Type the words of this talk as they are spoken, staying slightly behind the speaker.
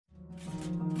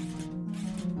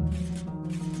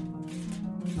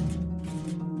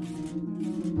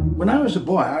When I was a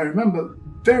boy, I remember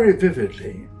very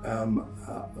vividly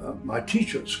my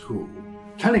teacher at school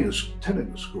telling the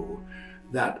school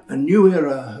that a new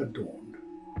era had dawned,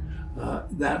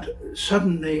 that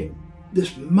suddenly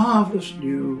this marvelous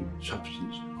new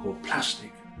substance called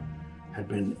plastic had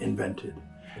been invented,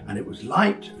 and it was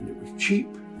light and it was cheap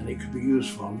and it could be used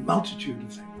for a multitude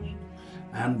of things.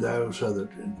 And so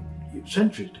that in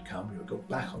centuries to come, you'll go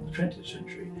back on the 20th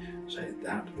century and say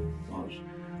that was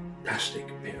plastic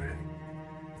period.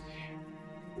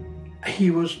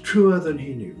 He was truer than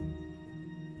he knew,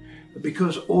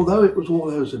 because although it was all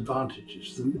those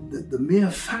advantages, the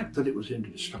mere fact that it was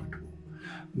indestructible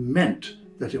meant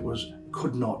that it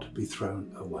could not be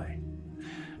thrown away.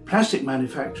 Plastic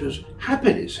manufacturers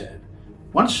happily said,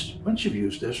 once you've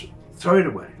used this, throw it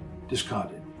away,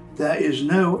 discard it. There is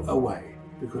no away,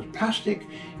 because plastic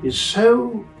is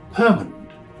so permanent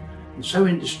and so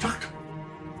indestructible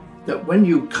that when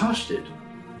you cast it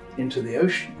into the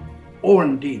ocean, or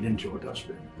indeed into your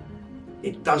dustbin,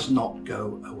 it does not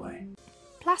go away.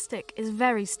 Plastic is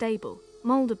very stable,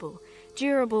 mouldable,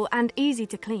 durable and easy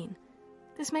to clean.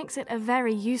 This makes it a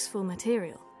very useful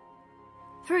material.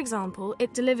 For example,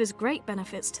 it delivers great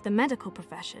benefits to the medical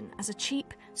profession as a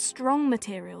cheap, strong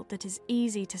material that is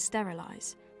easy to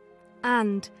sterilise,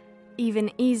 and even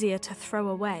easier to throw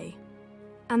away.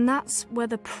 And that's where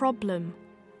the problem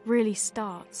really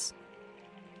starts.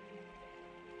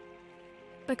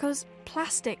 Because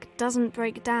plastic doesn't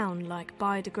break down like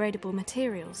biodegradable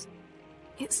materials.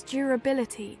 Its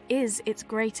durability is its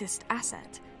greatest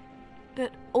asset,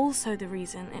 but also the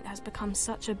reason it has become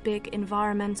such a big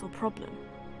environmental problem.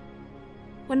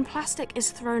 When plastic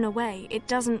is thrown away, it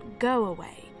doesn't go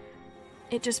away.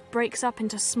 It just breaks up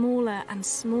into smaller and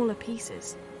smaller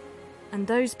pieces, and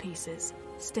those pieces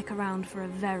stick around for a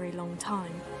very long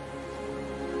time.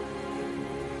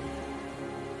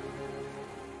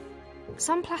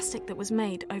 Some plastic that was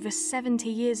made over 70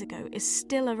 years ago is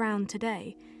still around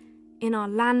today, in our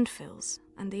landfills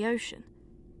and the ocean.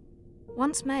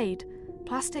 Once made,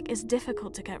 plastic is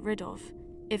difficult to get rid of,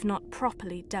 if not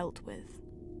properly dealt with.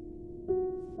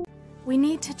 We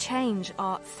need to change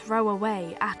our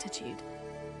throw-away attitude,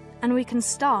 and we can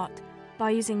start by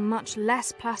using much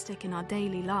less plastic in our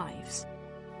daily lives.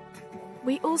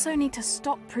 We also need to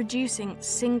stop producing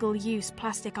single-use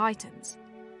plastic items,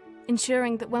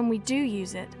 ensuring that when we do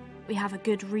use it, we have a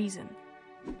good reason.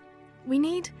 We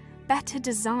need better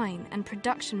design and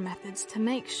production methods to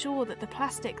make sure that the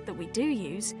plastic that we do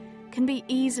use can be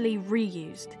easily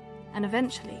reused and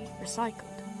eventually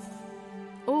recycled.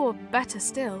 Or better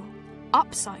still,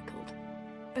 upcycled,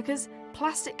 because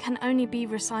plastic can only be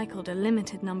recycled a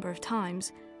limited number of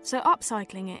times, so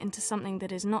upcycling it into something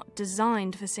that is not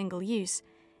designed for single use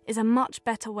is a much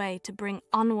better way to bring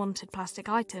unwanted plastic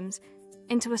items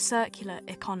into a circular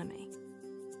economy.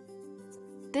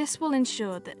 This will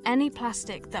ensure that any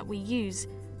plastic that we use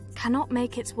cannot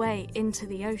make its way into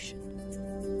the ocean.